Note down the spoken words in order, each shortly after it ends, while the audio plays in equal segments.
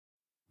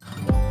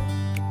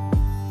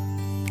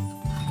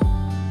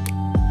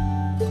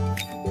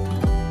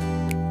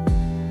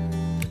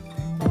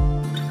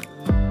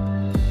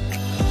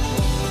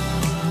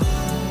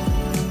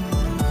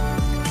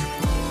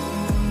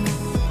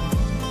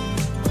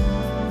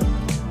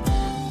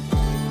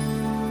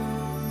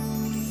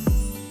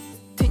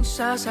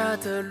沙沙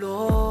的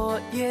落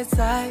叶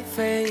在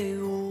飞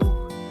舞，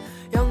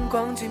阳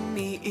光静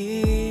谧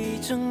一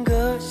整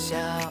个下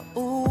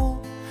午，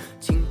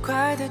轻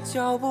快的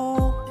脚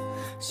步，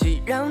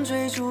熙攘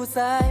追逐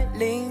在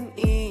林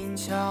荫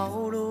小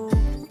路。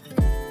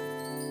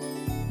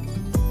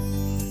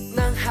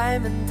男孩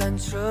们单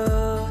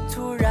车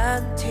突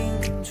然停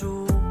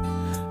住，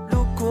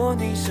路过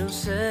女生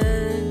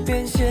身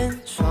边先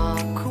耍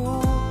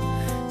酷，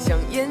想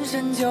眼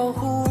神交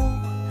互，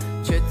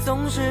却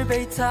总是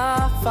被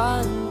他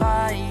翻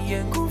白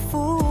眼辜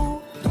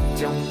负。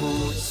讲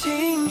不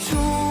清楚，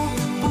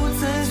不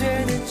自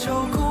觉的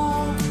抽哭，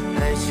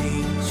爱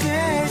情诀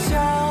窍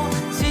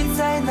写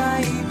在哪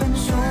一本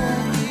书？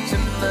什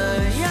么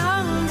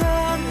样的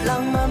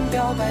浪漫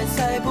表白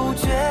才不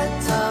觉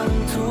唐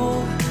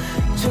突？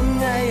真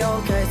爱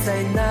要该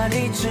在哪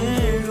里植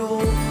入？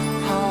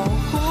好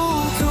糊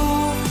涂，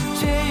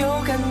却又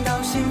感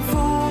到幸福。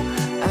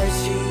爱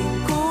情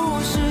故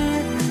事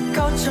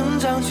靠成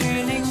长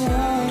去领悟。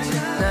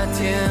那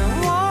天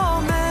我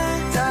们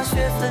大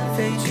雪纷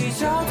飞，去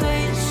找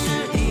对视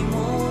一幕。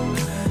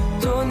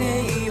多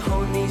年以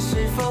后，你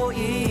是否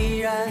依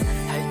然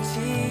还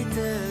记得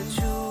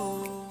住？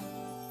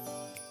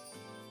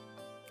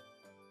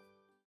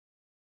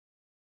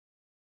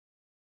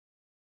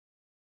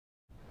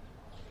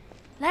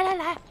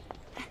来，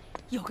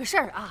有个事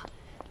儿啊，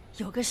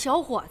有个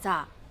小伙子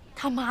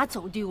他妈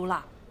走丢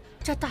了，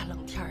这大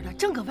冷天的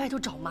正搁外头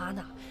找妈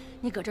呢。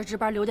你搁这值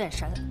班留点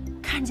神，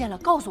看见了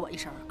告诉我一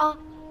声啊。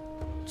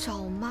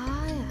找妈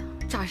呀？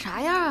长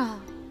啥样啊？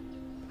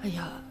哎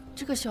呀，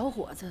这个小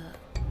伙子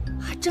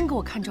还真给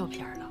我看照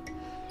片了，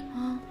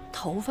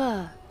头发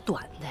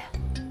短的，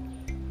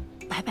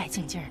白白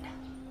净净的，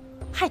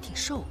还挺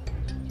瘦，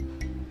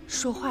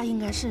说话应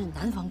该是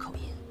南方口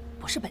音，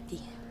不是本地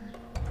人。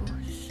不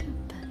是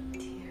本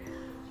地人。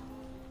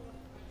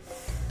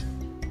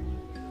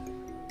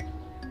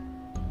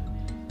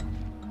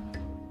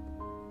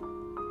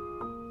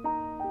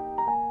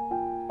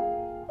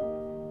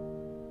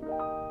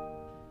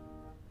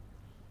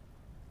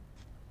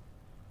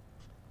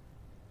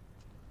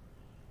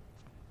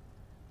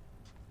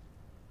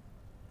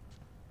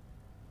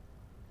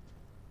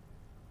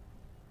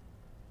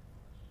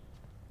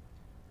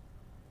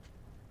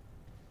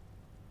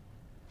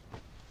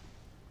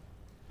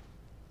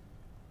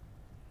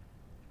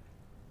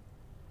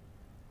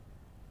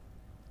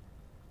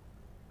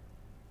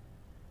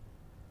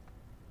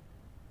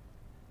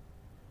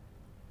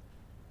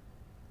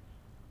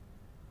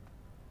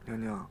娘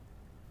娘，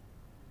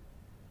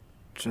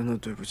真的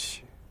对不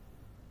起。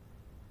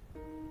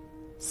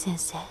珊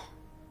珊，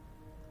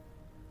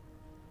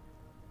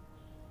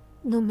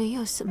奴没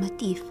有什么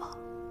地方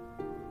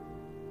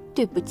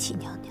对不起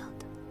娘娘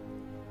的。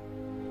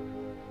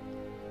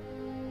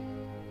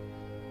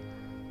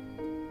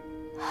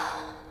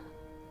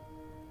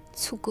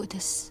出国的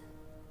事，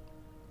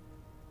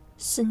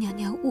是娘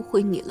娘误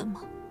会你了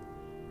吗？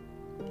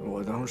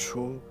我当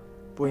初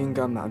不应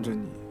该瞒着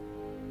你，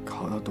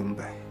考到东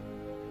北。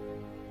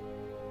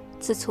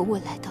自从我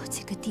来到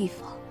这个地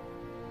方，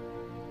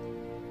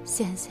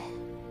珊珊，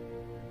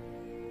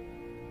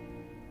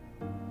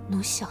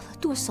奴想了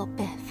多少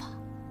办法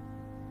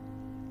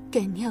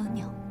赶娘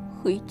娘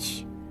回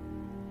去？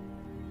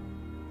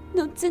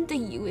奴真的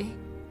以为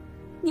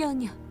娘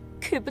娘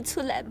看不出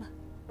来吗？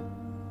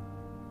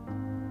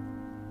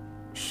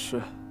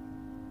是，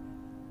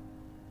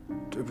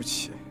对不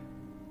起。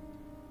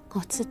我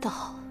知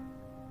道，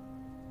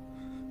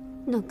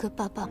奴跟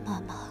爸爸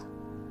妈妈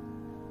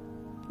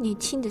年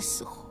轻的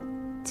时候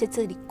在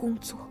这里工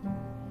作。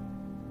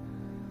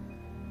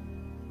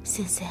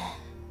珊珊，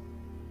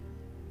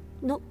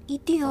侬一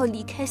定要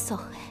离开上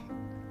海，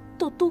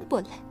到东北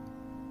来，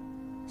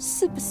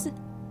是不是？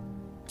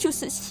就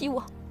是希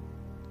望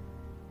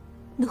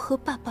侬和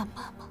爸爸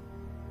妈妈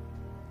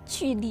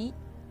距离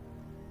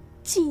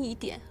近一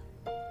点。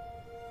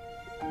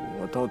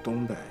我到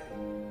东北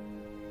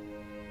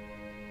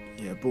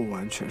也不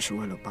完全是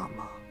为了爸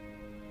妈，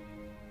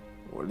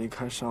我离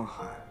开上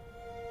海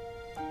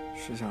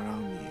是想让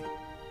你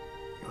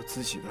有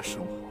自己的生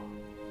活。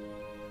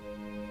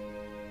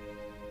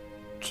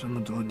这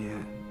么多年，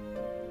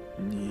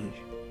你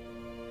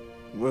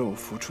为我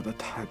付出的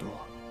太多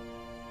了。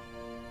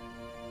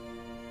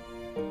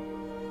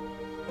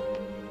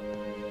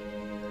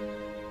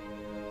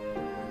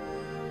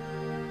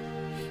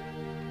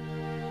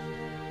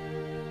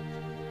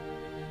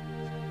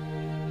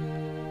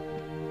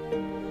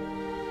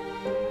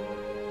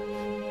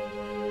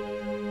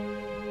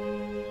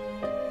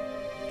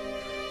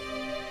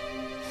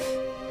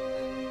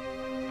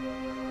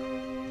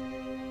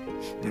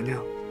娘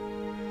娘，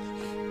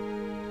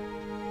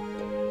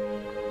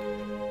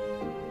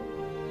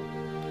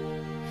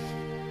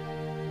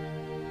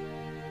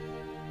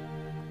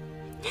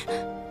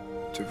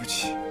对不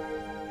起。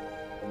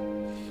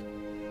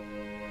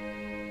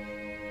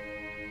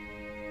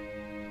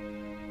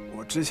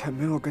我之前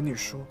没有跟你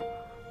说，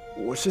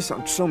我是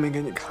想证明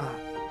给你看，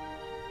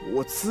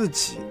我自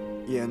己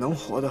也能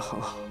活得很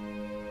好，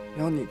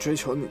让你追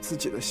求你自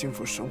己的幸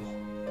福生活。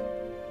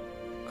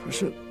可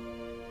是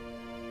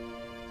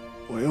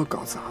我又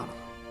搞砸了，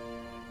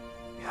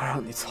要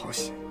让你操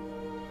心，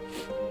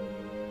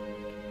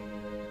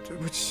对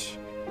不起。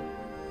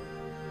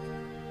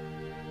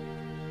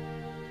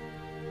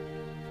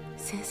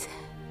珊珊，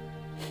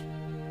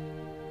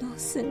我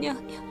是娘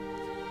娘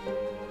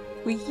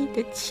唯一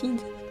的亲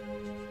人，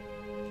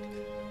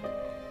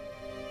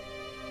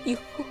以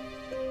后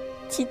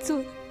记住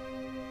了，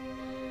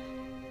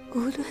无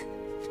论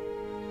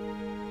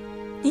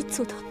你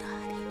走到哪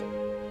里，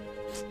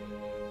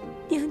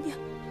娘娘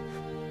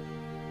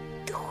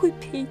都会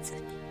陪着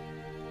你，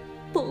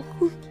保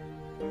护你，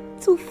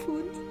祝福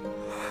你。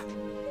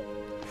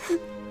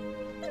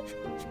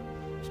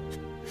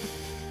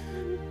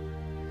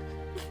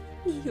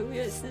你永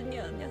远是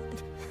娘娘的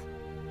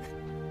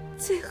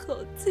最好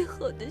最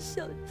好的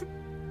小姐。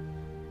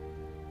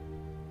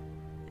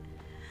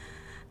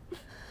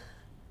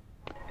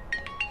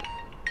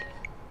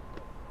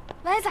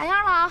喂，咋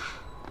样了？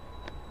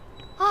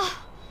啊，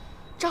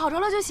找着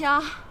了就行。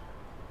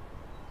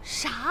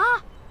啥？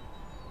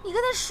你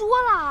跟他说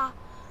了？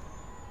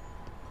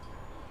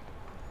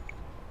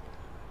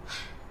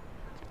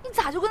你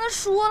咋就跟他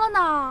说了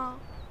呢？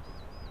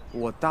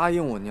我答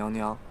应我娘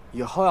娘，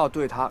以后要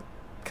对她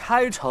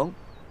开诚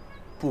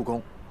布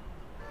公。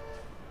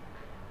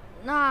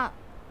那，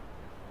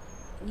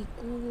你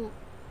姑姑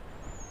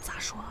咋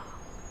说啊？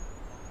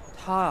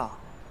她啊，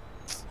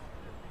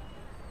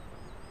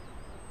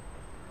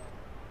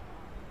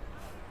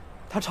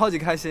她超级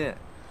开心，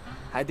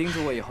还叮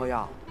嘱我以后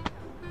要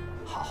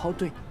好好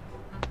对你。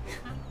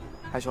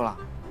害羞了？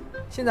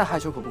现在害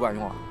羞可不管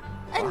用了。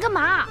哎，你干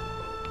嘛？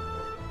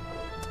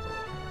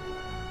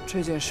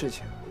这件事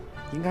情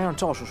应该让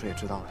赵叔叔也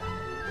知道了呀。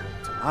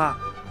怎么啊？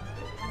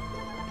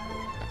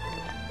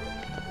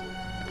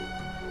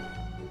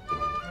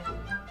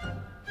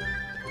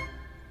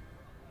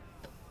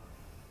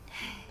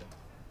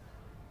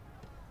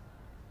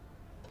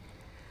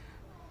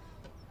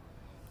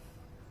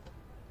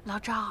老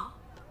赵，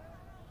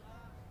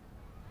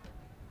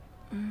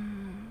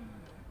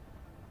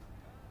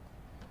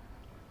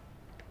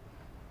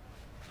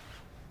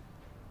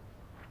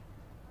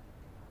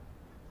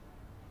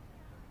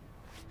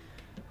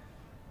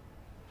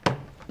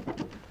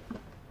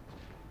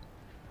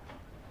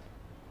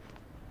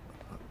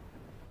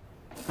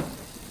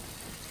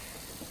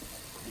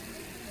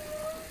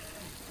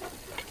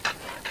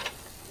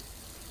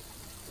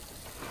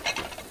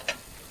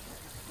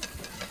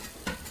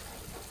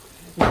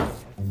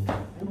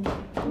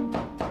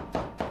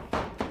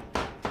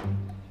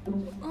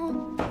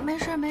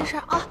没事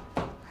啊。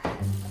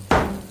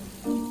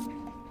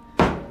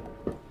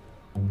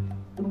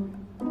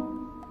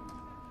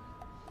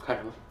看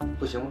什么？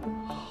不行吗？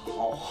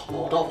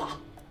好刀法。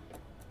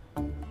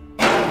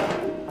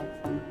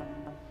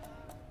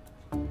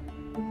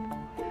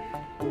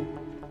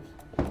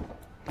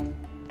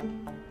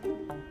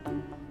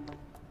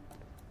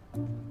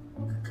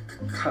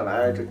看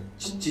来这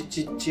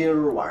今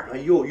儿晚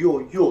上又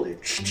得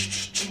吃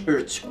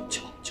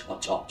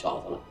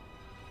饺子了。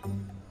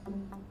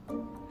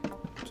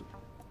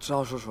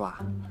赵叔叔啊，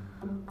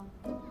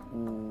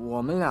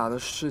我们俩的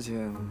事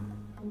情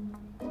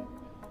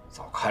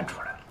早看出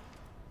来了。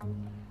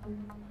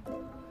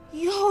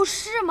有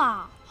事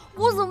吗？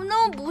我怎么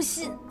那么不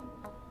信？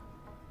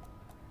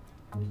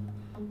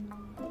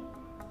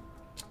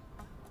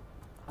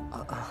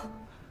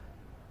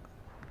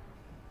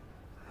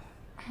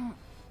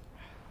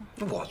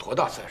我多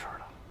大岁数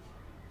了？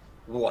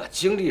我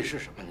经历是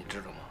什么，你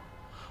知道吗？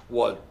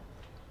我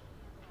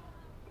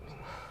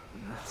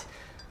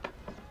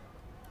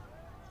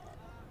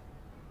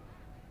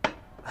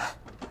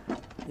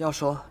要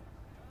说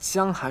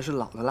姜还是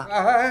老的辣。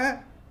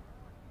哎，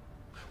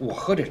我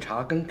喝这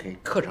茶跟给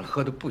客人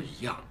喝的不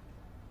一样。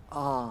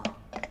啊，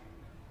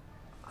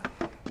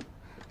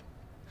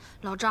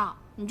老赵，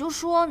你就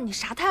说你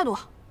啥态度？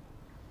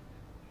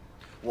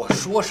我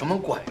说什么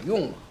管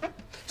用啊？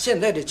现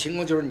在这情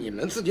况就是你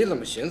们自己怎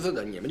么寻思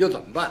的，你们就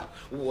怎么办。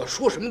我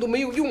说什么都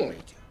没有用了，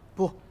已经。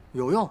不，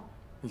有用，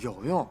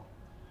有用，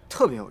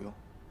特别有用。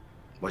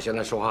我现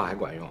在说话还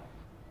管用？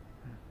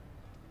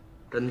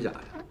真的假的？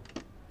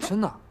真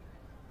的。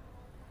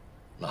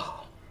那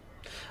好，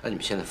那你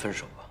们现在分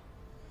手吧。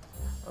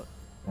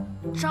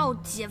赵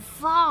解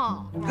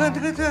放。你看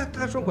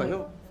他说管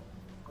用。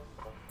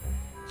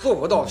做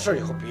不到的事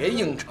以后别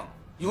应承，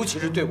尤其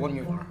是对我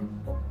女儿。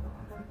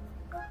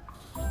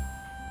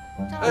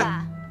赵老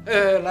板。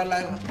哎，来，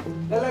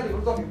里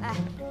边坐。哎，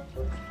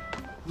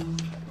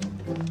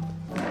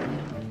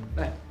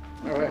来，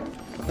二位，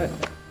哎，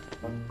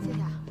谢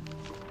谢啊。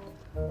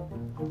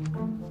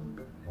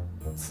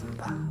怎么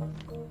办？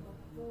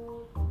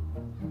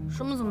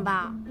什么怎么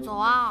办？走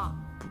啊！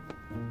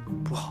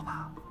不好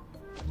吧？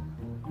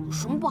有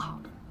什么不好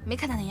的？没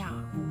看他那样。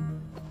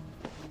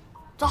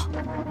走。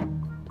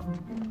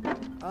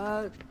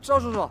赵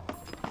叔叔，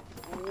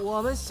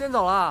我们先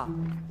走了。啊。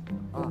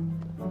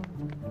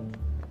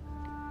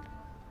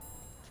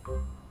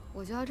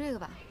我就要这个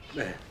吧。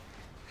哎，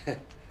嘿。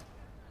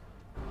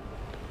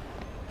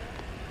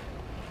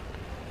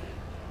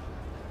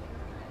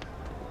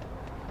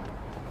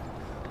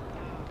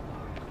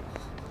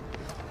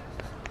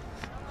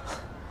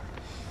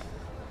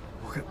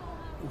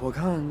我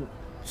看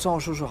赵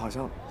叔叔好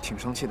像挺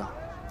生气的，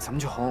咱们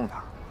去哄哄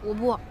他。我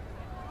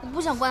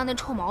不想惯他那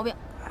臭毛病。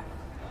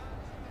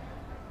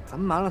咱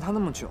们瞒了他那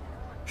么久，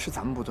是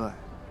咱们不对。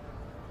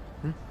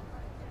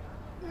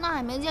那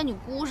也没见你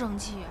姑生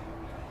气。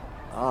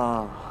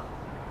啊，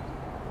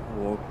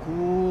我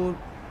姑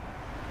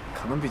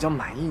可能比较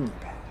满意你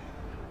呗。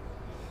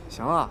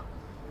行啊，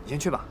你先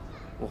去吧，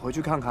我回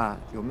去看看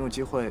有没有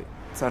机会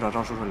再找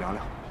赵叔叔聊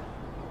聊。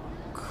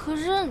可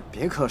是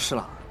别可是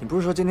了，你不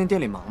是说今天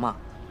店里忙吗？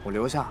我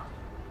留下，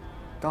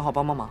刚好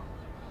帮忙，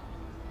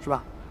是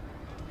吧？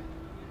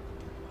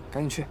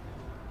赶紧去，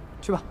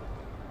去吧，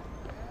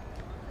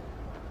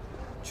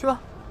去吧。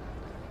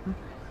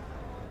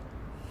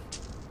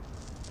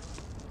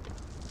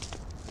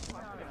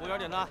服务员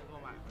点单。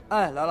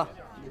哎，来了。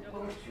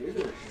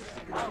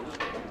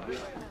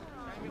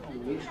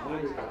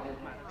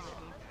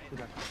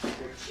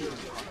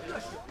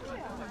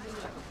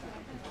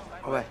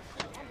各位，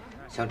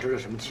想知道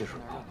什么汽水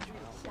吗？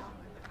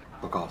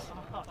我告诉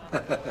你，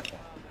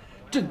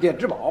镇店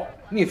之宝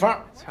秘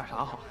方。吃点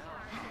啥好？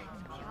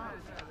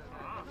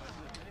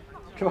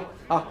吃吧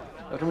啊！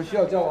有什么需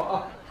要叫我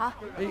啊？好。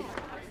哎，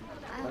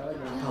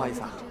不好意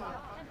思啊。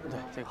对，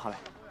这个好嘞。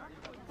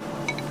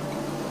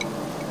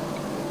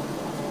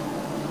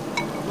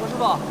罗师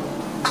傅，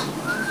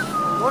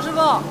罗师傅，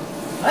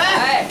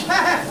哎，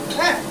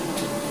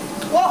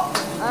我，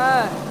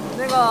哎，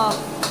那个，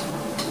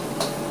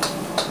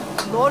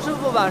罗师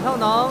傅晚上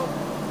能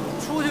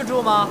出去住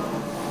吗？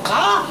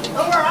啊，等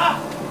会儿啊，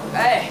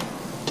哎，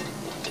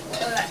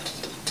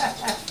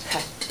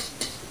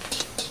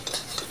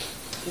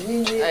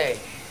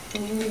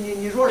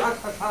你说啥？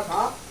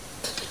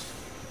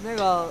那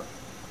个，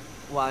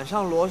晚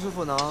上罗师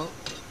傅能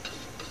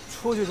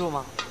出去住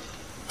吗？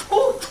出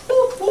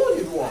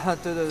去住？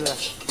对对对。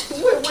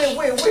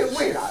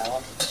为啥呀？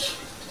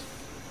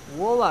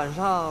我晚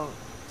上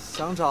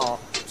想找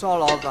赵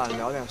老板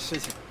聊点事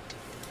情。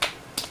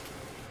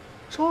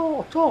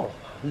赵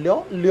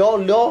聊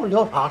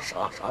啥事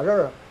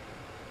儿啊？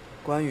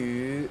关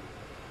于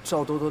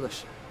赵多多的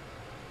事。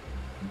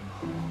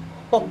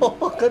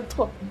跟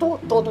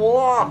多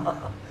啊？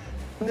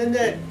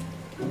那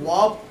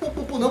我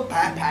不能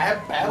白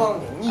帮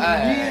你，你也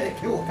得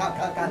给我干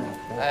他。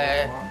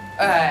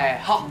哎，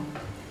好，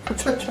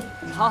去，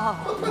好。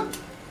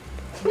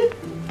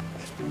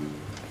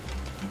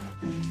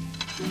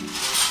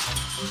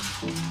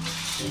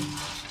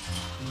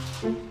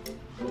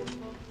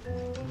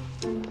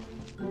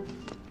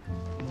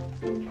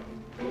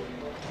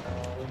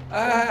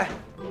哎，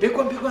别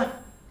关，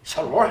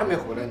小罗还没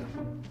回来呢。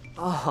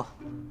啊，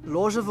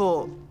罗师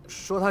傅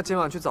说他今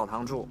晚去澡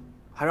堂住，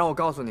还让我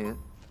告诉您，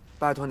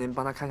拜托您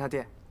帮他看下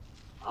店。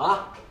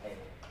啊？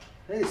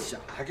那想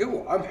还给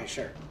我安排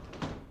事儿？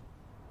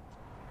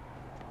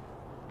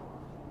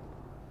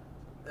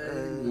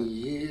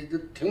你这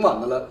挺晚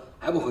的了，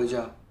还不回去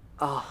啊？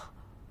啊，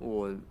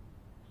我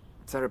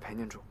在这陪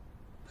您住。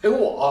陪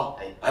我？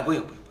哎，不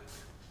用，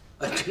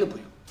哎，真的不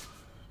用。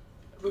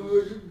不，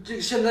这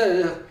个现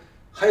在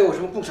还有什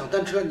么共享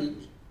单车？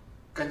你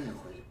赶紧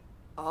回去。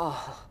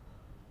啊，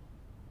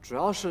主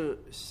要是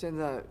现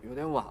在有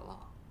点晚了，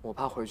我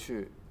怕回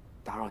去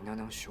打扰娘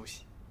娘休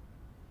息。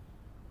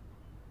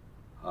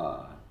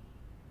啊，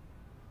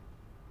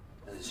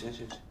行。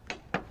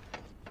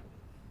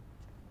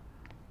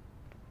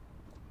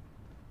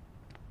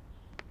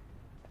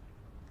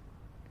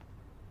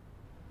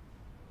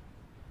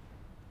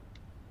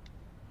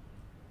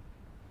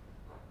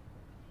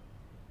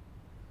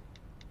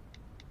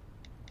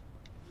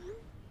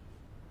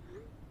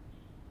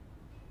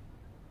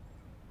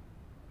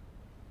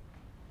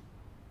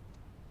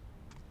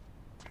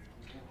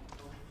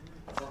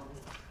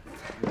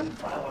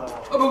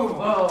不，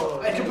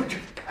哎，这不，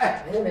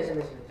哎，没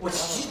事，我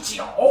洗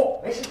脚，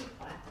没事。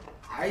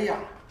哎呀，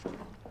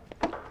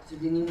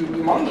你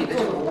忙你的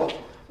去吧，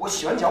我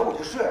洗完脚我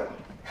就睡了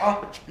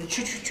啊，你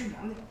去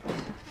忙去。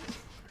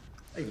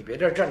哎，你别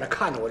这站着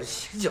看着我这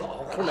洗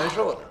脚，齁难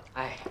受的。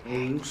哎，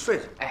睡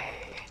去。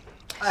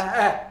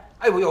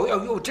哎，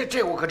呦，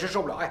这我可真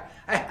受不了。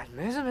哎，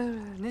没事，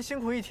您辛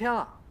苦一天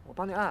了，我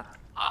帮您按。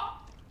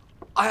啊，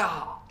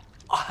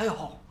哎呦，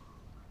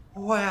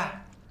我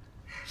呀。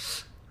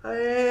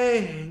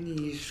哎，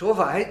你手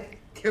法还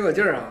挺有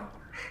劲儿啊！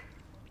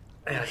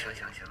哎呀，行，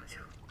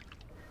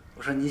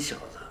我说你小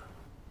子，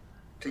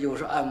这又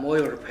是按摩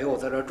又是陪我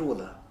在这儿住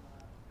的，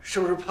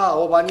是不是怕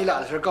我把你俩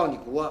的事告你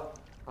姑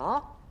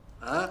啊？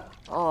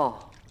哦，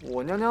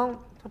我娘娘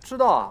她知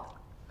道啊。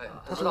哎，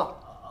她知道。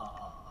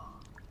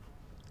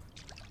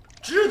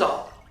知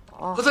道？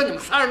啊！不是你们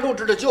3人都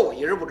知道，就我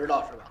一人不知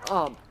道是吧？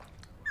啊，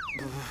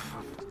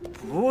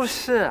不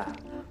是。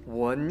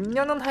我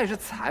娘娘她也是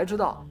才知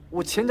道，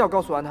我前脚告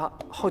诉完她，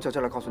后脚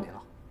就来告诉你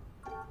了。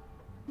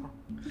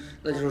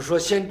那就是说，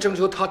先征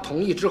求她同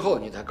意之后，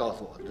你才告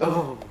诉我的。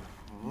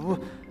不，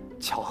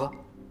巧合，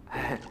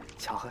哎，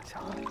巧合。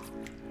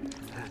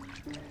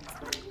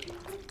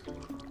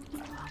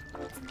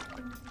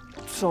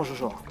赵叔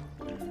叔，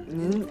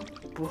您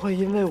不会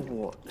因为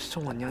我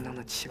生我娘娘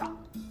的气吧？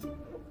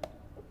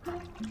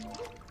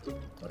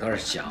倒是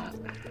想，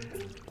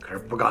可是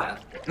不敢。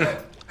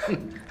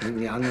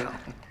娘娘，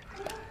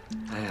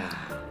哎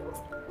呀，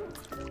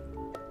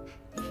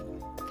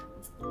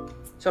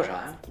笑啥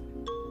呀？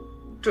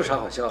这啥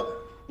好笑的？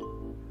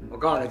我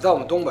告诉你，在我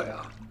们东北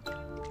啊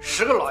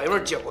，10个老爷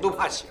们9个都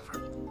怕媳妇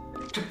儿，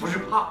这不是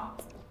怕，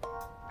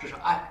这是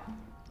爱，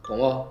懂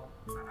不？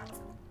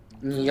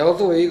你要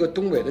作为一个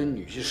东北的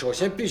女婿，首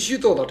先必须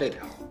做到这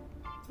条。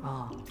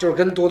啊，就是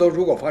跟多多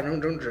如果发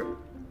生争执，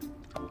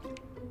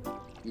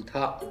以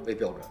他为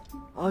标准。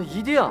啊，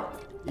一定，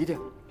一定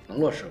能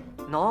落实吗？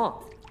能。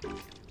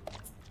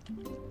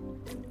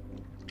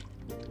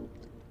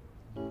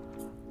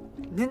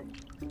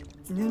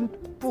您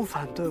不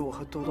反对我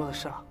和多多的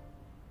事啊？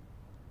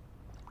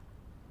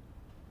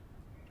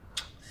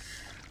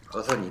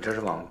何策，你这是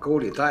往沟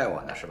里带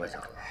我呢，是吧，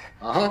小子？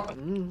啊？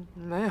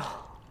没有。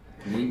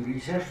你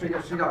先睡觉，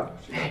睡觉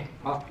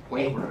啊！我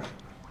一会儿。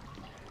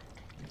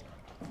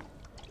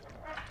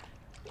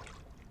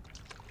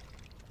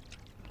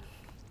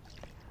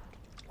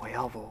我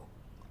要不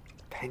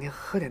陪您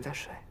喝点再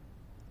睡？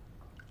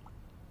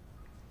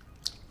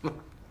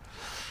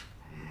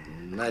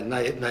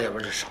那要不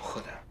就少喝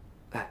点。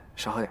哎，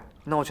少喝点。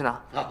那我去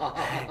拿。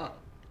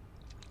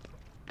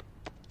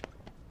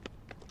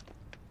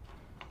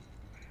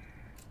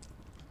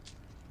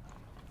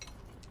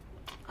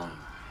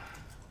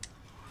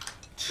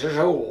其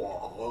实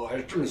我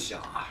还正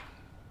想啊，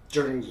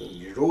就是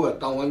你如果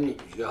当我女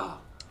婿啊，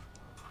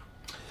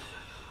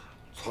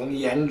从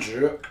颜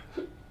值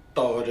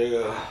到这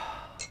个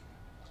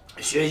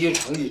学习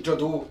成绩，这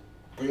都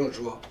不用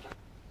说。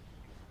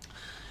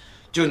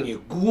就你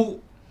姑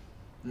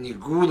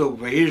的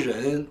为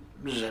人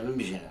人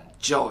品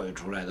教育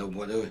出来的，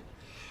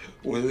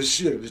我都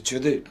信了，绝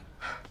对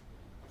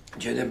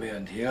没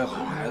问题，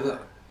好孩子。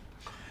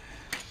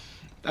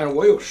但是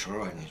我有时候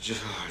啊，你这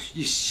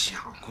一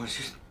想，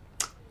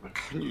我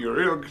看女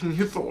儿要跟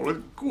你走了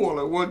过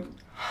来，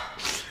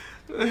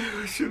哎呀，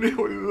心里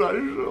我就难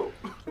受。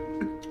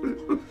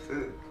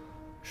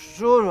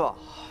叔叔，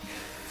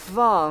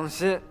放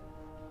心，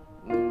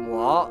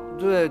我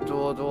对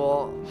多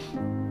多，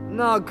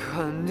那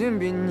肯定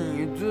比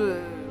你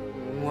对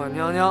我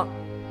娘娘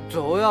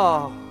都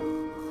要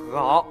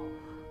好，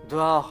都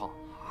要好。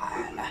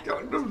哎，长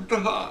这么大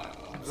呀，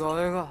走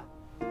一个。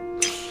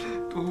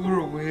多不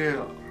容易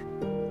啊！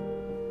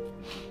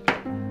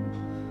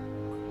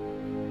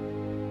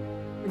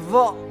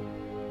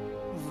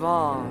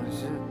放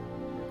心。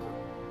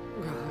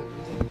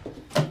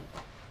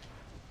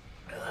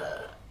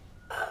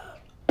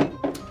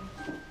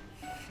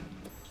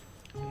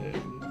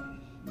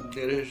你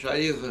这啥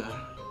意思啊？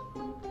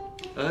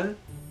嗯？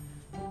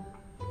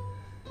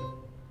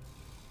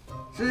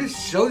这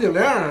小酒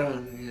量啊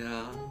你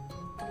啊？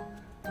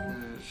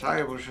啥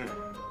也不是。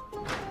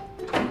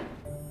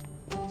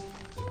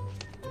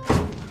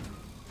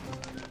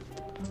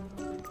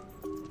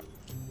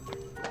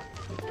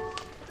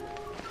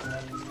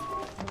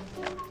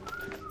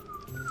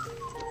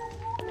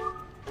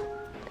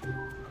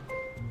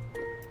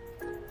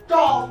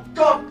赵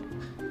哥，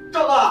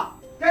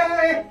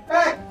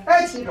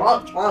哎，起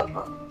床！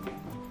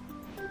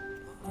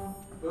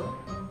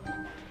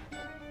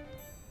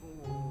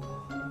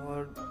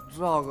我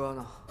赵哥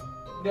呢？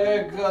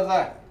那哥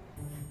在。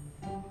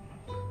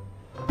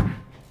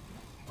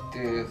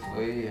对，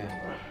所以，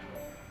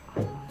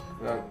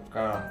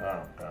干。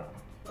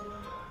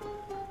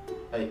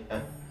哎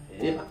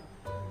呀！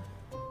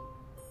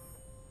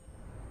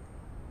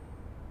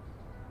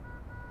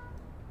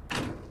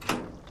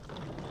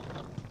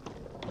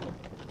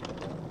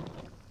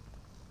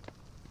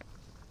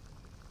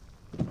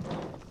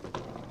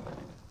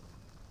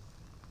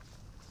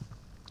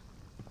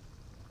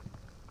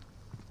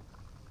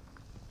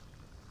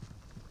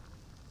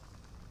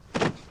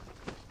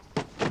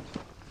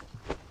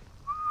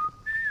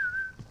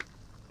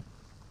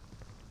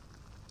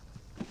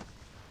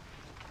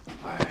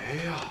哎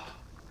呀，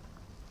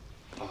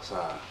老三，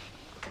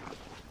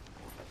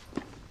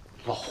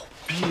老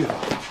毕了，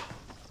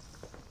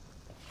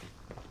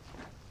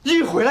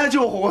一回来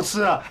就有火锅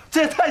吃，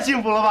这也太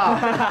幸福了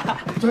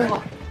吧！对，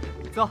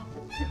走。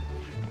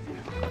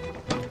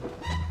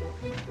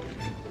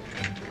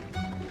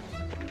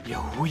又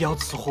要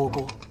吃火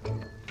锅，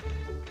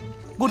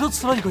我都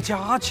吃了一个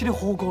假期的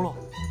火锅了。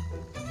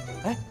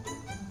哎，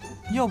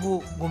要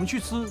不我们去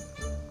吃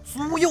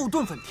猪肉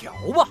炖粉条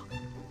吧？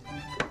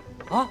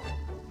啊，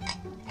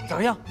咋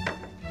样？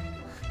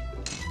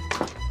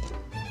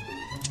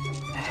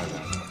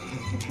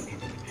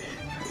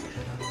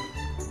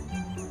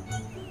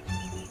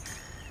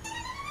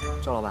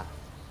赵老板，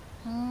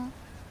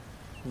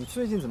你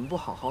最近怎么不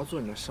好好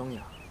做你的生意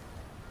啊？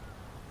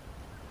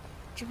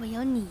这不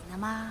有你呢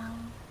吗？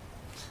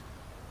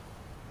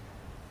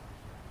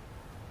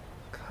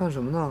看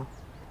什么呢？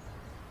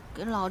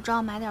给老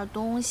赵买点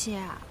东西。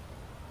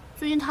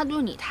最近他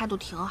对你态度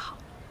挺好，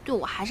对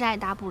我还是爱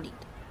答不理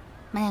的。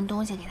买点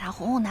东西给他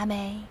哄哄他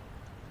呗。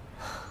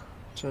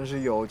真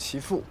是有其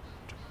父，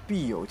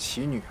必有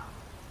其女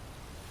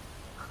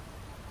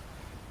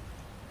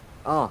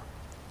啊！啊，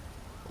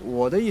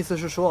我的意思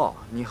是说，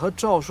你和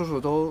赵叔叔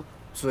都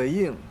嘴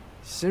硬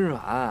心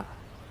软，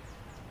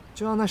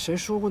就像那谁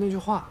说过那句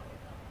话，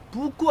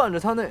不惯着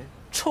他那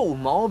臭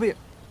毛病。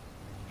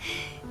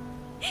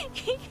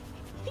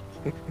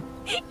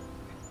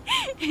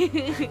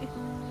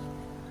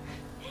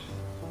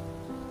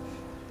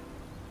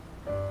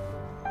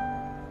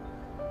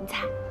你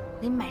猜，我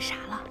给你买啥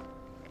了？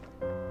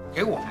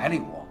给我买礼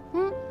物？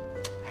嗯。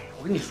哎，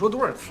我跟你说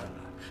多少次了，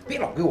别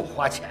老给我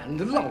花钱，你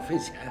这浪费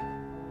钱。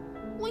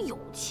我有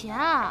钱，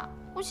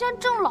我现在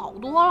挣老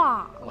多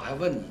了。我还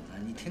问你呢，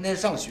你天天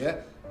上学，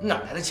你哪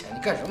来的钱？你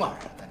干什么玩意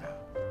儿在这儿？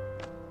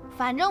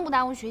反正不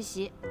耽误学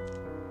习。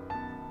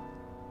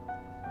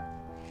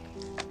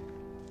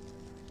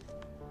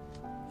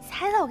你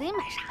猜猜我给你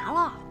买啥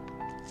了？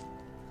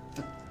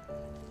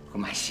我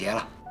买鞋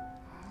了，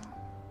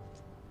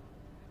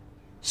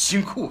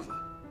新裤子。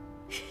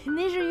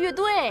那是乐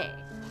队。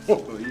乐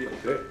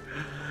队。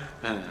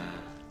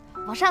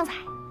往上踩。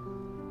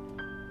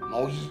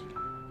毛衣。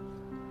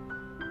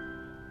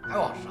还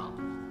往上。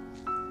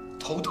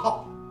头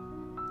套。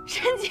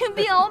神经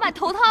病！我买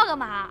头套干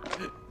嘛？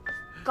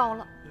高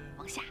了，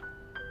往下。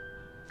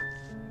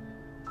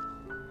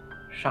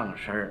上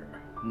身、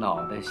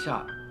脑袋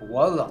下、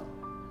脖子、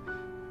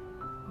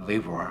围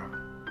脖。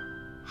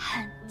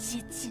很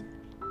接近，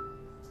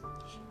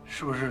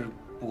是不是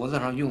脖子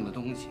上用的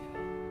东西？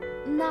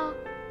那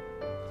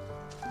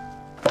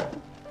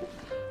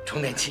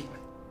充电器。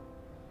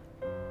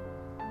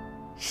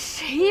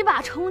谁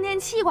把充电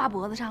器挂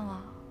脖子上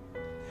啊？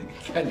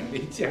看你没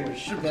见过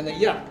世面的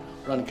样，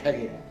让你开开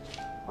眼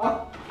啊！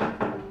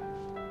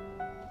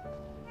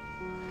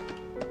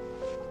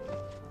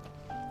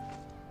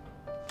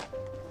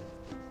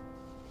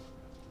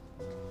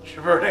是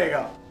不是这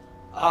个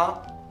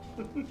啊？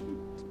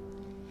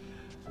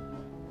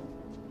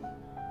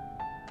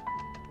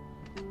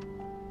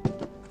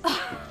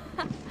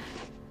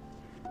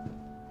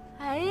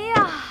哎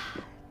呀，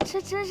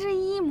这真是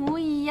一模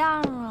一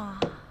样啊！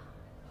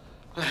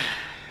哎，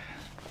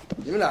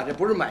你们俩这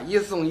不是买一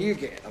送一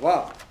给的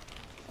吧？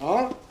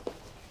啊？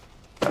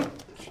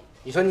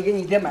你说你给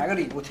你爹买个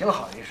礼物挺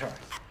好一事儿，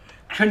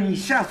可你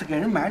下次给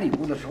人买礼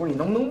物的时候，你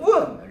能不能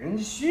问问人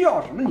家需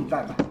要什么你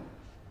再买？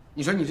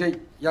你说你这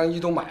杨一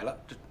都买了，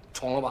这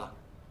重了吧？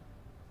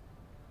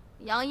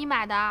杨一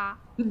买的？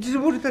你这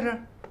不是在这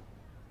儿？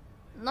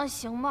那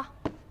行吧，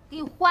给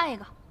你换一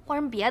个，换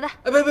成别的。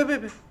哎，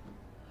别！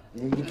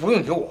你不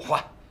用给我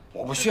换，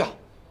我不需要。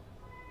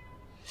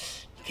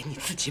你给你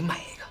自己买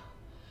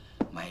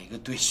一个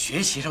对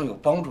学习上有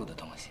帮助的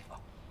东西吧。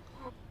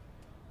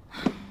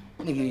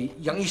那个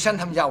杨一山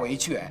他们家我一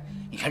去，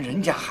你看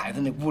人家孩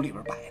子那屋里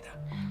边摆的，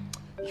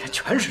你看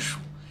全是书，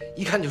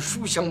一看就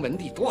书香门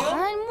第，多好。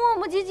哎，磨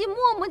磨唧唧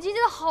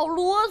的，好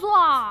啰嗦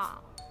啊！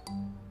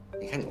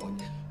你看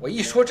我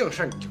一说正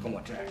事儿，你就跟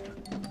我这样。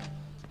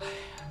哎呀，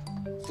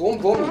琢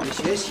磨你的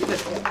学习的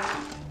时候。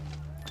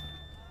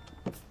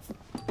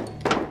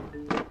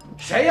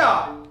谁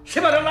呀？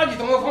谁把这垃圾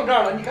桶放这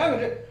儿了？你看看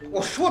这，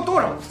我说多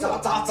少次了？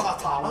咋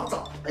了？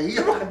哎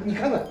呀，你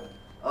看看，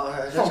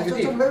放这个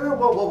地方。没，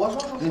我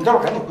说，你待会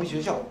儿赶紧回学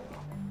校。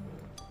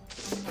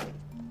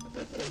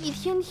一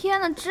天天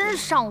的，真是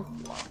上火。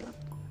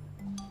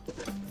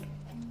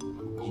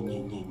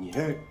你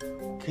这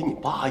跟你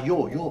爸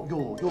又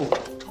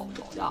吵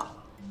架了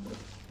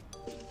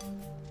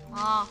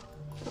啊？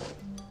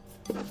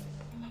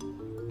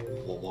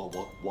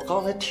我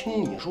刚才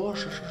听你说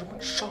是什么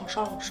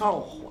上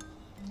火，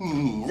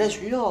你在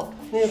学校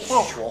那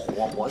放火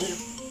那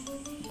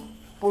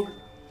不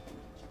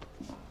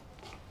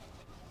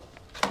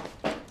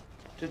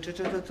是，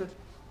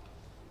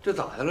这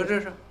咋的了？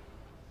这是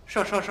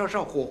上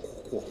火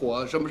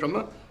什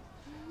么？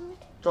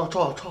赵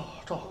哥，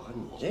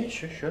你这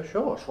学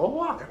我说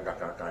话干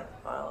啥呀？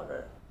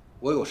这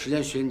我有时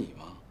间学你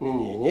吗？你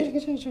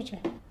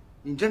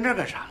你站这儿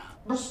干啥呢？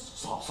不是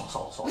扫，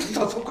你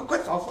扫，快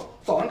扫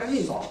完赶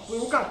紧扫，回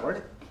屋干活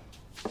去。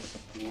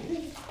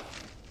你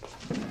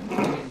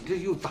这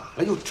又咋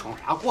了？又闯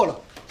啥祸了？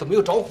怎么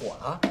又着火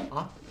了？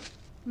啊？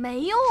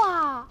没有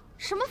啊，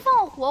什么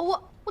放火？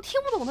我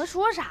听不懂他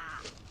说啥。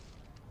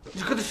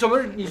你跟他什么？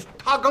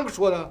他刚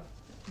说的。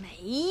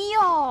没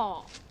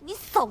有，你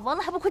走啊，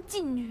那还不快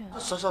进去？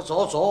走，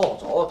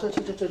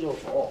这就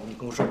走。你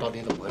跟我说到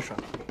底怎么回事？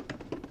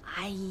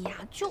哎呀，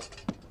就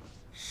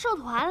社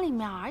团里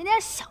面一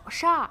点小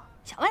事儿、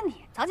小问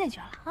题，早解决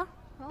了啊。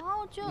然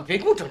后就你别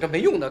给我整这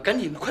没用的，赶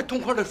紧快痛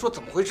快的说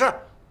怎么回事。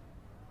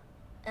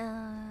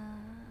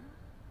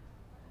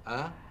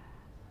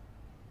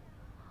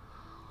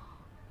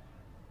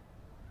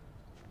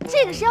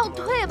这个是要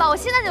退吧？我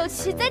现在就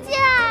去，再见。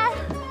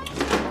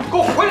给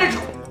我回来！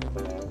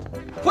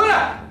回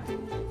来！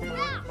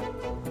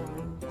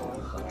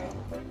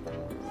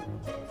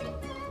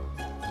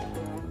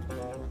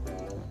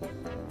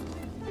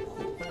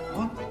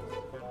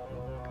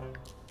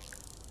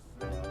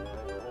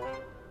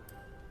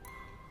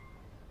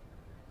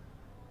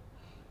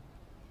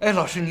哎，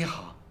老师你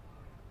好，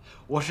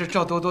我是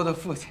赵多多的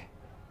父亲。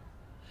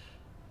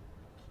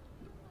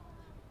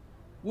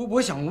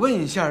我想问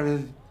一下，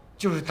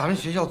就是咱们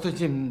学校最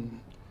近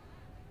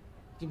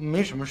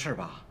没什么事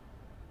吧？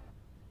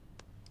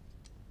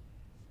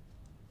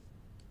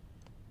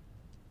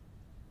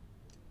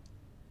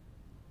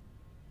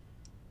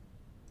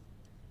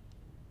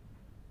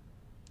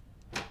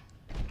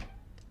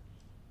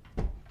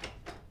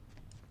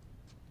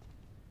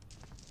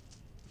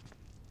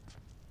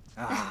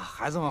啊，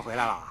孩子们回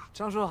来了。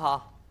张叔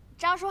好。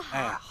张叔好。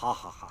哎，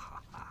好。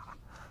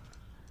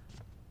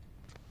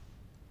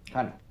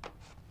看着。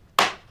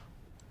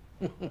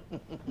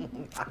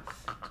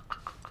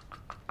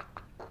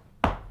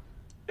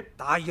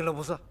大意了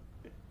不是？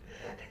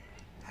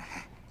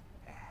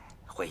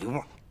回屋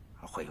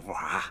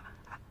啊！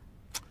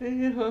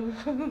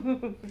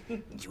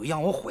你就让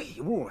我回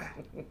屋呗。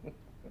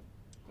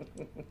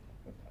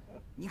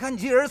你看你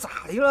这人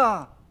咋的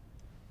了？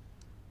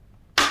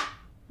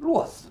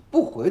落死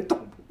不回，动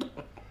不动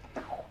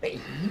回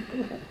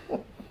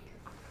屋。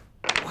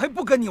我还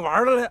不跟你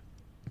玩了嘞。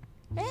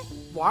哎，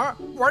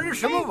玩这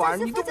什么玩？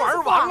你都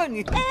玩完了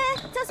你。哎，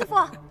张师傅，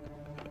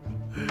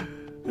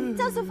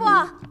张师傅，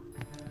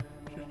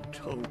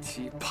臭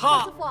奇葩！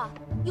张师傅，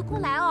有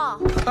空来哦。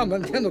看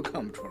半天都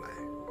看不出来。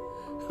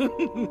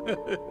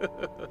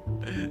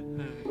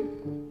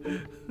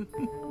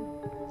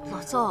老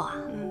赵啊，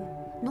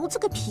侬这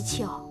个脾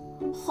气哦，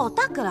好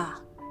大个啦！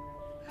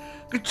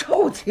个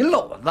臭秦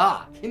篓子，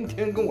天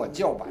天跟我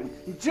叫板，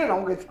你这让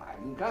我给踩，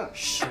你看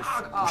是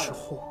福不是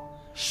祸，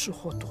是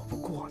祸躲不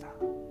过的，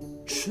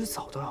迟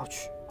早都要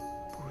去，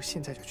不如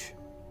现在就去，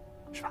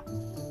是吧？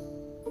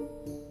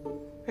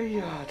哎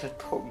呀，这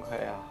痛快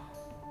呀！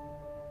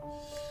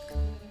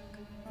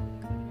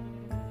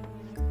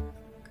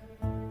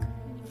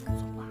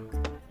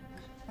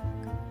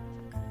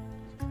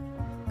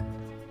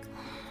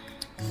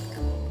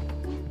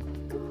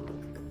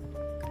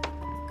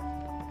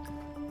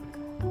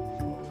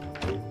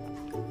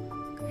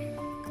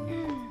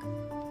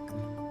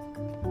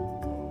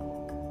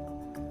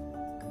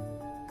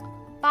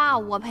爸，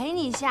我陪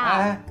你下。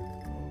哎，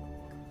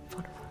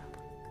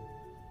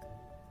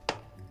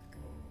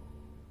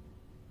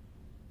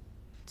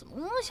怎么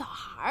跟个小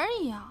孩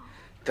一样？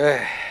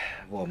对，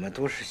我们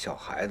都是小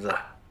孩子，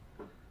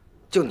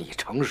就你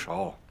成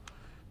熟，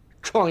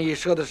创意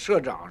社的社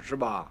长是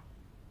吧？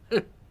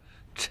哼，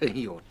真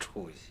有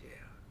出息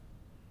啊！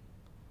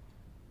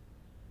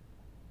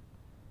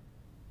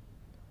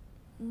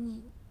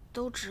你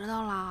都知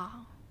道啦？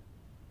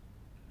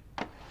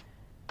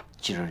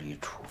今儿一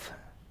处分，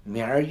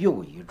明儿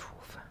又一处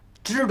分，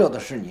知道的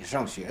是你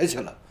上学去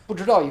了，不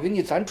知道以为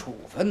你攒处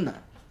分呢。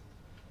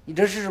你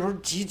这是不是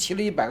集齐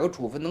了100个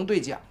处分能兑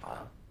奖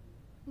啊？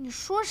你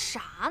说啥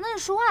呢？你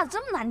说话咋这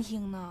么难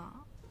听呢？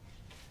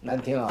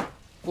难听啊！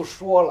不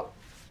说了。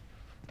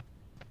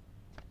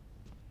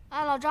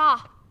哎，老赵，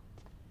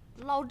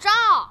老赵，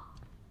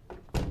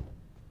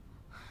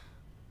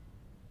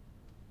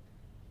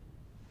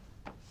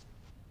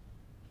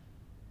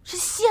是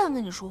稀罕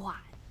跟你说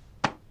话。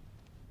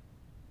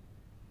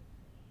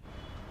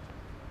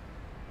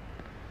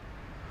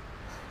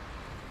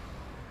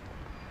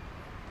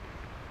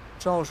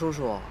赵叔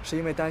叔是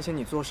因为担心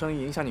你做生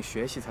意影响你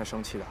学习才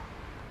生气的，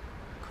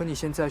可你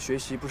现在学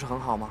习不是很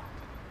好吗？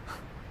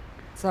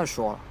再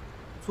说了，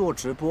做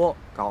直播、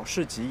搞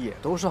市集也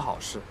都是好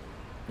事，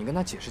你跟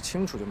他解释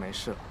清楚就没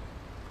事了。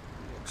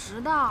我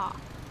知道，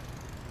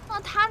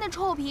那他那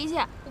臭脾气，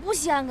我不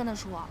稀罕跟他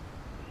说。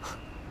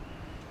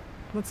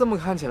那这么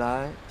看起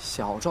来，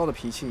小赵的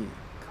脾气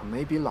可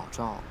没比老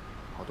赵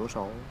好多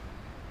少哦。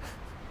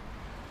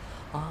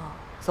啊，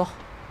走，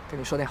跟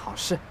你说点好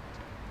事。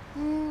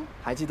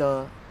还记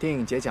得电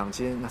影节奖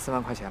金那4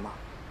万块钱吗？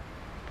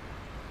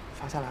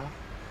发下来了。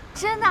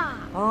真的？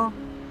啊。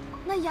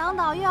那杨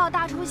导又要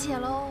大出血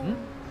喽。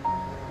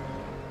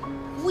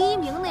吴一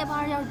鸣那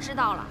帮人要是知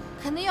道了，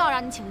肯定又要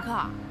让你请客。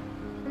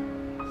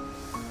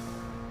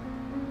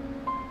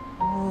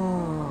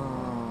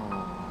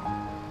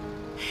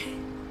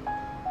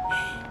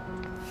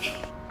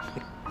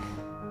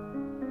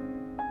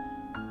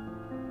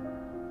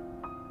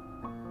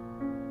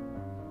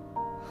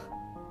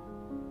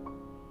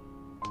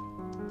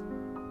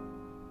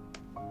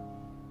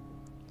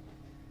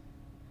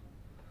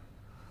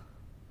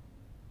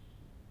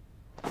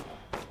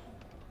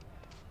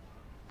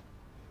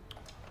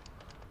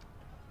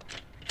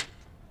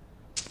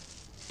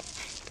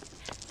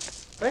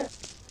哎，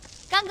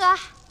干哥，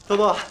多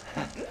多，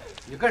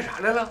你干啥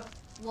来了？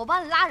我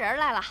帮你拉人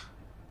来了。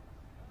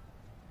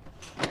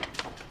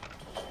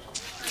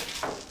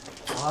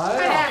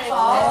哎，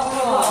好，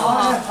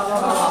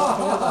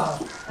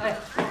哎，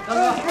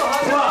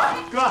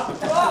哥，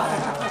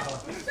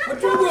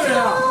中国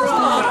人啊，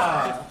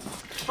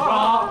是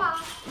吧？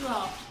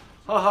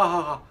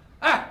好，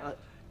哎，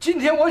今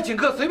天我请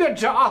客，随便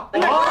吃啊。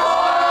哎，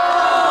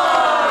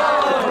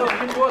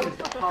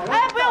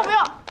不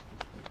用，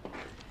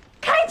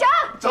开奖。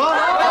走。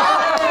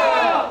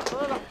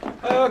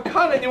哎呀，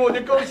看着你我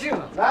就高兴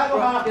了。来，多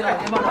康，别打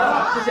您帮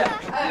忙，谢谢。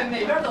哎，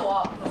哪边走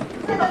啊？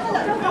在这。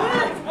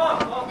我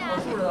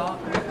竖着的啊，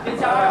别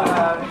夹着手，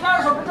夹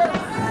着手不正。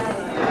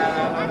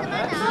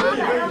椅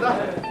子。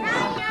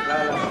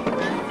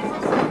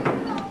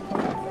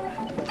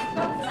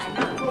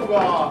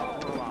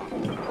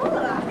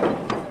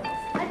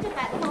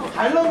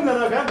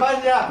了，赶紧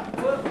搬去。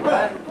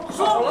哎，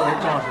张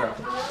老师，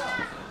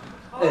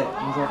哎，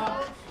您说。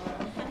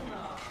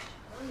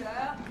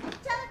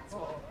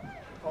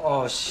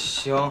哦，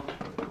行，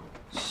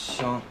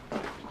行，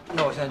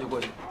那我现在就过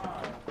去。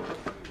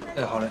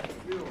哎，好嘞。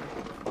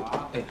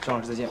哎，张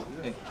老师再见。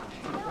哎。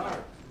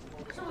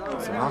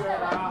怎么？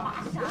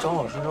张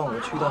老师让我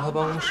去一趟他办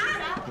公室，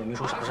也没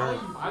说啥事儿。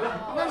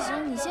那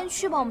行，你先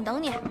去吧，我们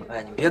等你。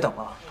哎，你别等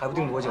了，还不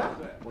定多久。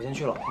我先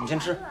去了，你们先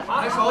吃。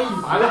还少椅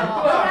子。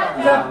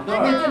那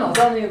电脑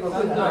在那个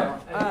柜台。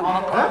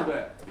哎，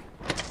对。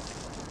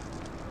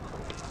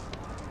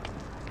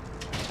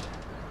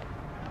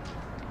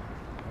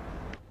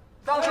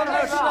张生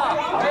开始了。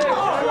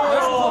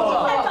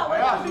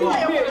别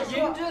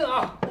认真啊！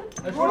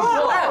说，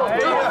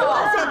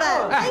现在，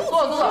哎，坐，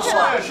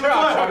是啊，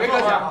别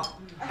客气啊。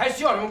还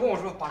需要什么跟我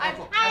说，马上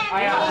做。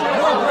哎呀，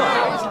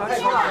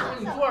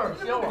你坐着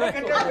歇会儿。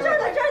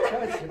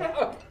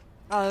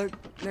这儿。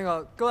那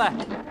个各位，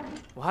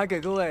我还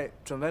给各位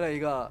准备了一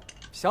个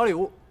小礼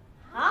物。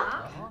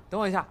啊？等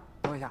我一下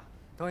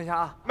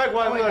啊！卖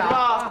关子是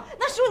吧？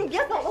那叔你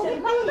别走了，我给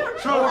你放那儿。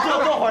叔，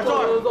坐会儿，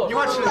一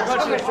块吃，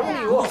什么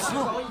礼物？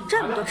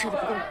这么多吃的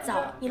不够你造，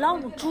你老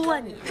母猪啊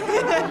你！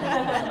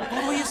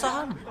多多益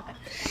善，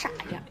傻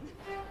样。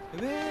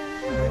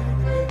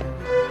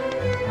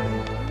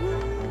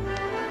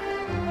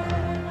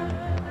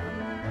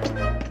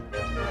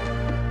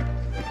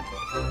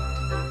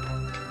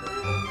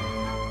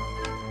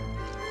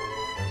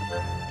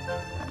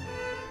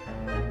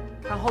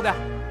看后边。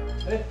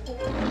哎。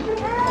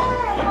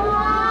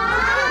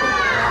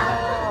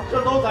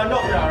这都咱照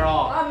片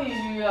啊？那必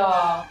须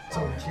啊！整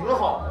挺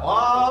好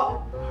啊。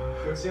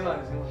有心了。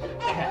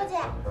哎，豆姐，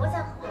我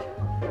想喝。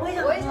我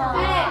也想。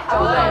哎，好。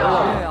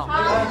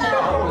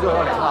我就要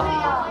脸了。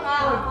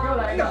又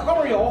来一个，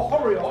后边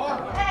有啊！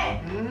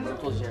哎，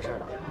做这件事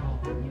的。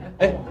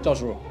哎，赵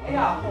叔，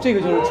这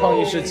个就是创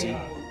意市集，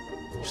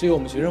是由我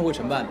们学生会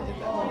承办的。现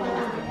在。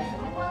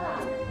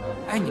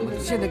哎，你们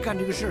现在干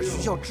这个事儿，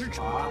学校支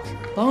持吗？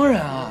当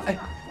然啊，哎，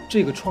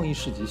这个创意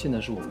市集现在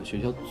是我们学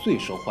校最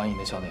受欢迎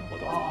的校内活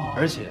动，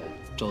而且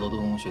周德东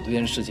同学对这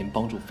件事情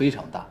帮助非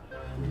常大，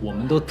我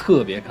们都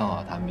特别看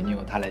好他，明年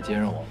由他来接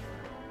任我。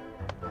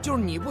就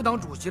是你不当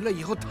主席了，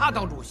以后他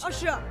当主席。啊，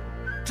是。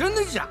真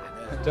的假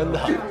的？真的。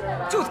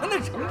就他那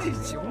成绩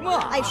行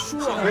吗？哎，叔，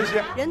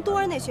人多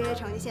儿那学习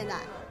成绩现在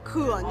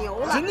可牛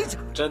了。真的假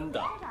的？真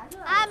的。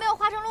哎，没有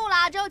花生露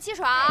了，只有汽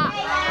水。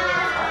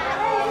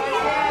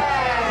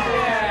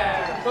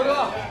哥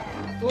哥，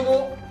嘟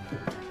嘟，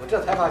我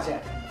这才发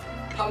现，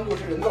他们都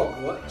是人造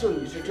革，就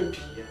你是真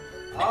皮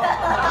啊！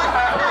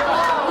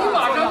你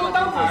马上就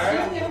当主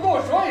席，你们跟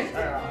我说一声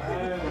啊！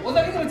我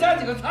再给你们加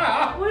几个菜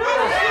啊！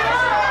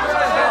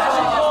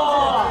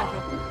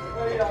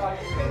哎呀，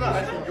真的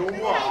还挺幽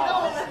默啊！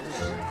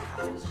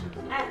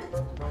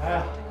哎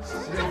呀，时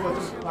间过这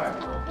么快。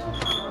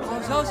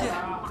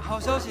好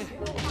消息，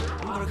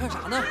你们搁这看啥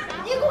呢？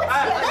你给我起来！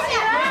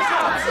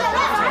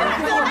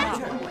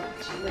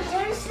真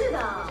是的。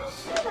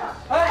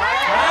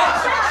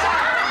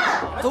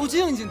都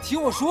静静，听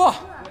我说。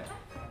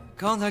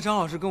刚才张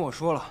老师跟我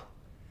说了，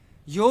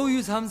由于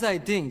咱们在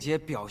电影节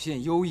表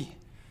现优异，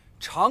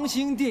长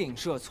兴电影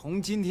社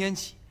从今天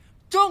起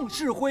正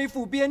式恢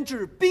复编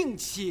制，并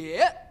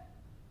且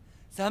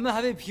咱们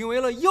还被评为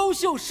了优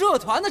秀社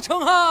团的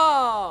称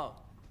号。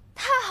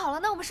太好了，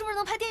那我们是不是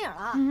能拍电影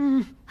了？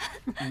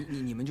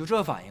你们就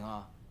这反应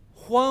啊？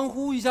欢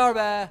呼一下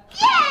呗！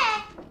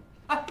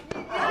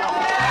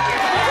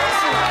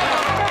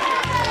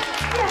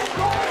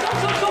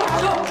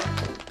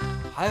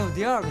还有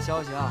第二个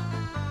消息啊！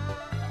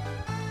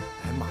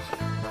哎妈呀，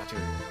那这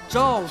个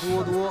赵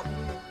多多，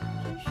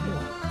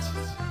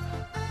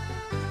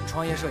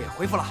创业社也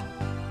恢复了。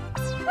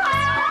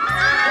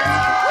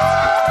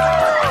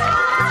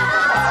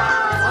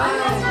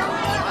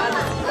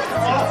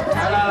咋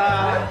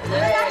啦？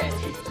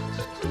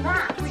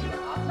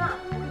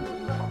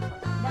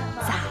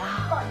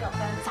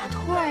咋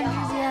突然之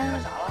间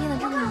变得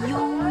这么忧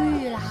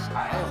郁啦？哎，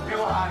别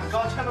管，你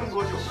刚欠那么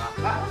多酒呢，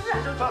来，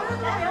走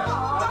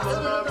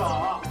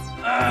啊！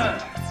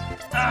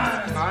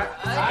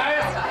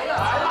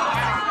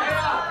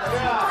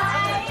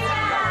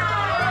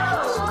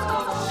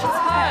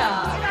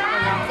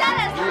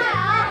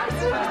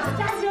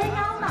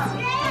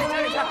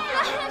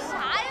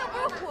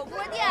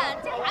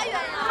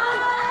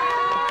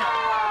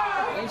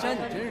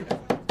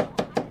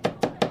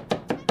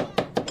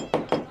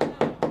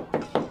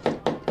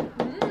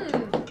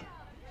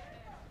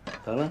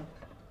咋了？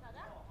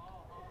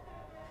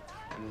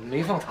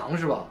没放糖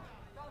是吧？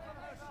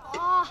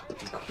哦，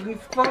给你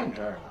放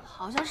这儿了。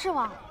好像是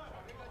吧。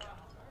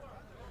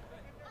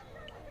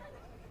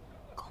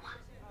够吗？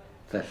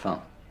再放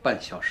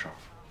半小勺。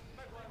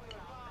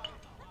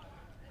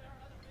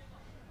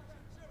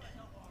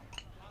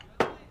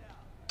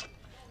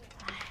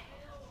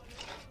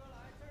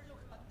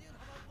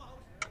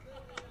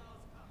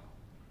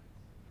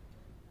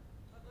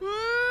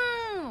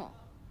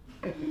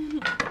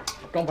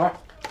装盘。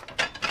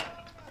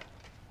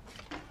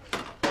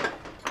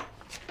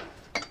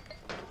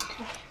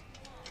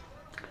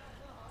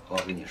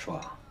跟你说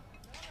啊，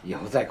以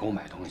后再给我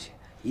买东西，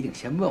一定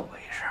先问我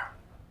一声，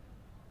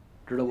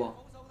知道不？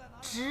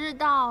知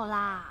道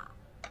啦，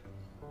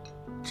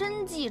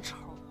真记仇，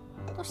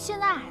到现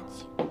在还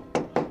记。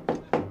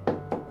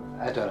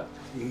哎，对了，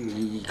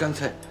你干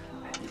脆，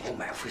你给我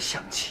买副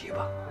象棋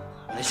吧，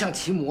我那象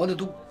棋磨的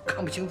都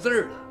看不清字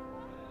儿了。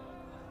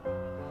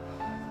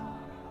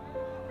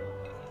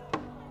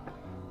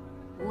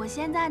我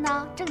现在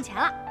呢挣钱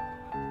了，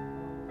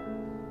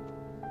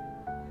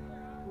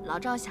老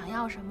赵想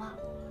要什么，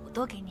我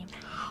都给你买。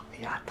好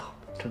丫头，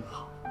真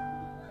好。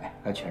哎，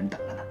还有群人等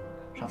着呢，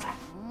上菜。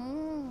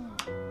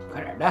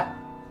快点的。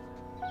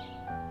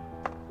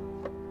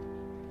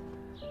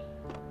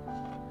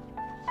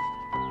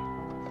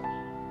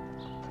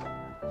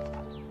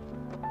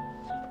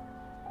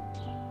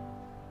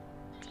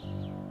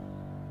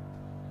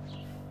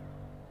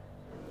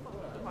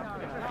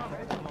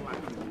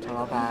赵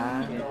老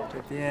板，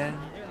这边。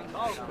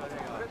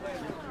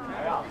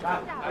来！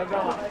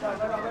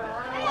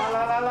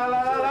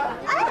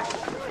哎，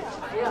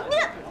你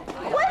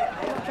滚！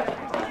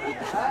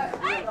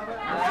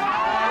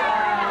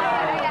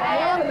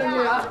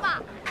是吧？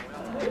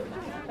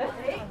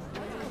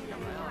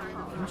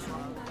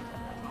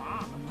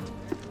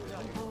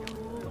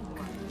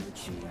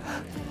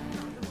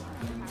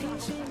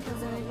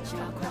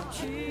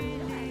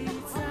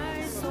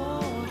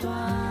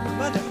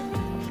慢点。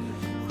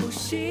呼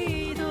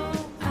吸都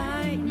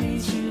暧昧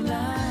起来。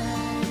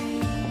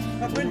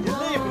哎，不是你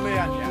累不累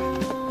啊你？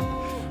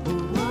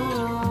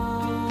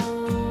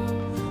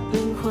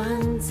灵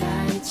魂在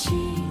期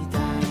待。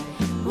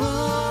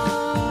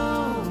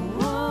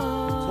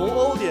从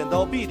O 点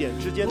到 B 点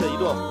之间的一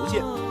段弧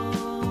线。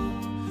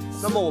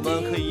那么我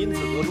们可以因此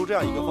得出这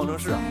样一个方程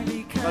式啊，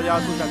大家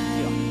做一下笔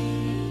记啊。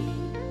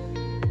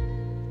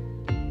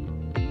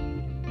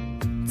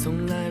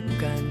从来不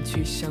敢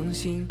去相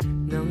信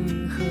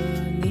能和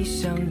你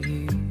相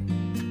遇，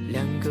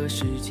两个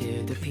世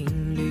界的频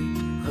率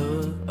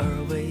合而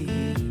为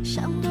一。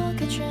想躲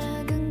开却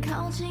更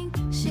靠近，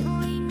心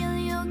里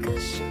面有个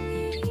声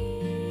音，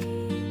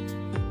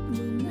不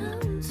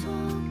能错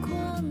过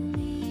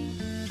你。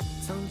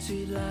藏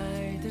起来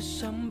的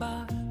伤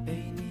疤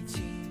被你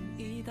轻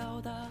易到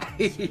达。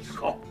嘿嘿，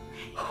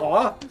好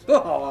啊，多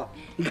好啊！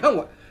你看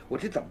我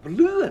这怎么不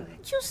乐呢？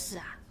就是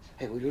啊。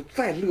哎，我就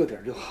再乐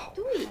点就好。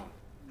对。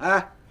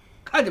哎，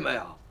看见没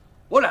有？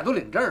我俩都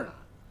领证了，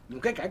你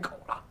们该改口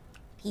了。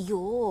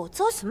哟，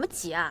着什么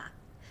急啊？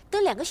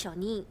等两个小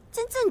人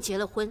真正结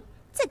了婚，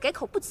再改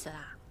口不迟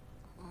啦。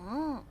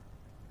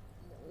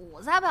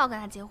我才不要跟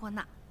他结婚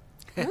呢。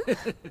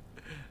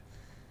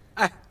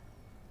哎，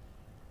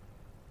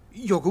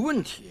有个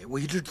问题我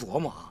一直琢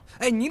磨啊。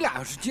哎，你俩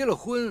要是结了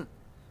婚，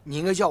你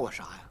应该叫我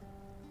啥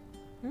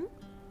呀？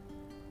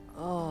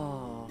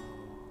哦。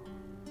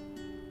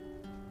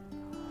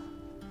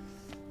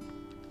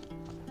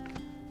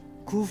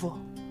姑父，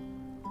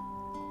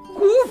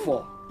姑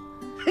父，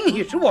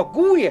你是我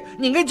姑爷，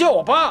你应该叫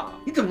我爸，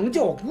你怎么能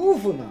叫我姑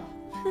父呢？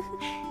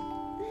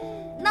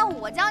那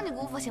我叫你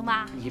姑父行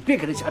吧？你别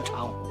跟他瞎掺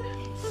和。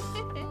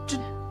这，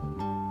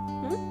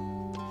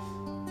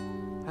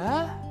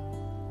哎，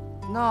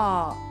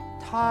那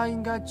他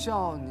应该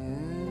叫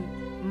您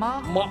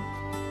妈。妈。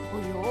哎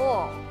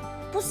呦，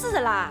不是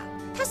的啦，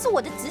她是我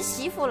的侄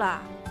媳妇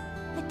啦，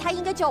她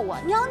应该叫我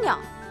娘娘，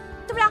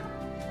对不啦？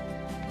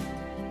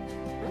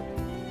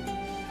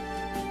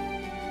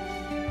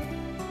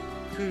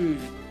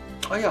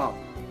哎呀，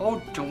把我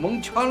整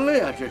蒙圈了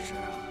呀！这是。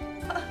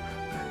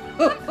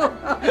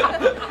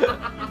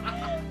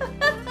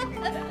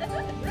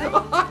哎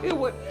呀，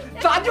我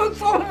咋就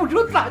琢磨不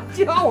出咋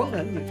叫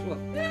呢？你说，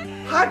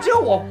他叫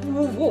我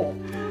姑父，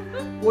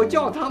我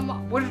叫他妈，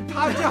不是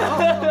他叫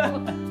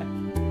我。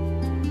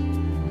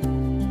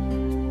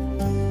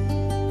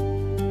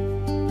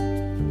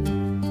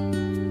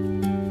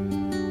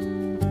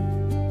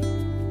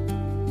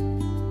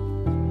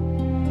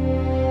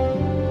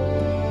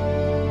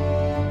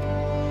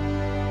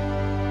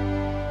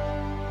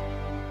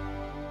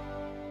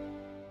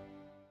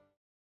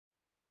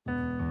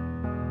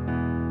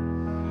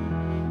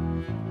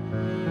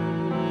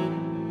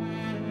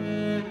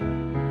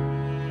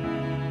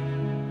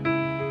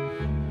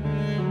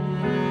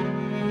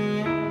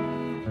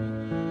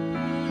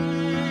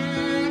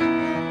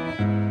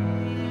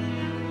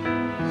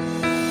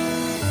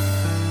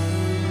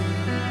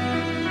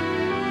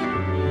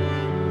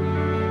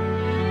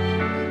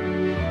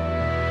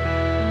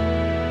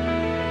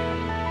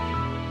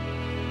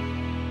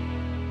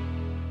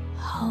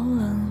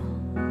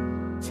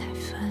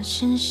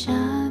夏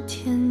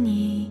天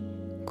已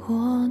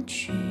过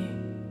去，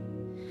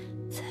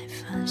才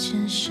发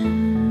现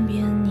身边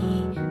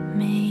已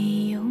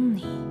没有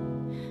你，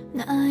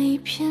那一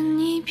片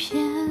一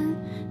片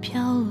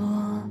飘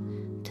落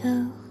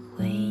的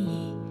回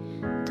忆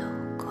都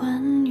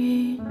关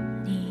于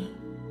你。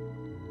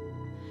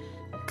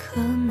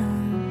可能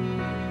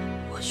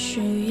我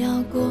需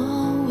要过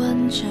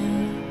完整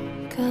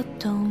个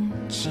冬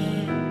季，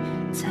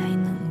才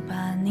能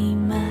把你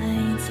埋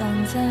葬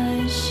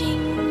在心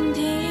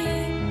底。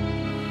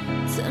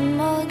怎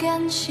么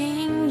感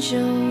情就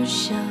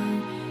像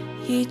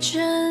一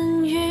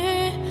阵雨，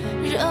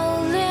热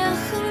烈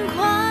很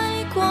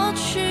快过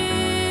去。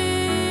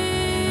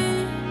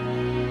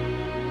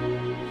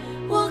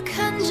我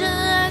看着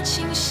爱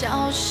情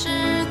消失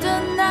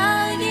的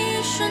那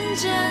一瞬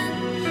间，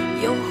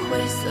有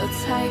灰色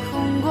彩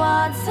虹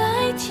挂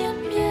在天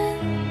边，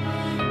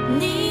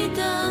你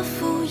的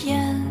敷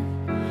衍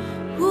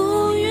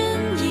乌云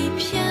一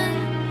片，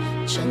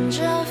乘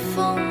着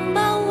风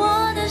把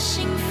我的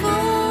幸福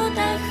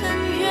带很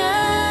远。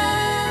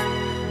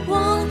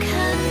我看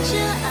着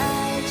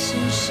爱情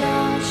消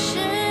失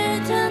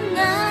的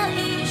那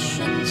一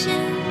瞬间，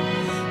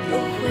有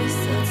灰色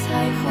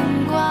彩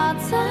虹挂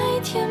在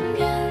天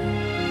边，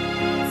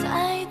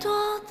再多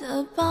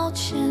的抱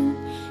歉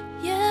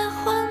也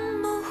换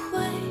不回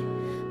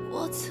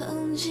我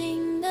曾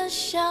经的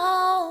笑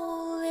容。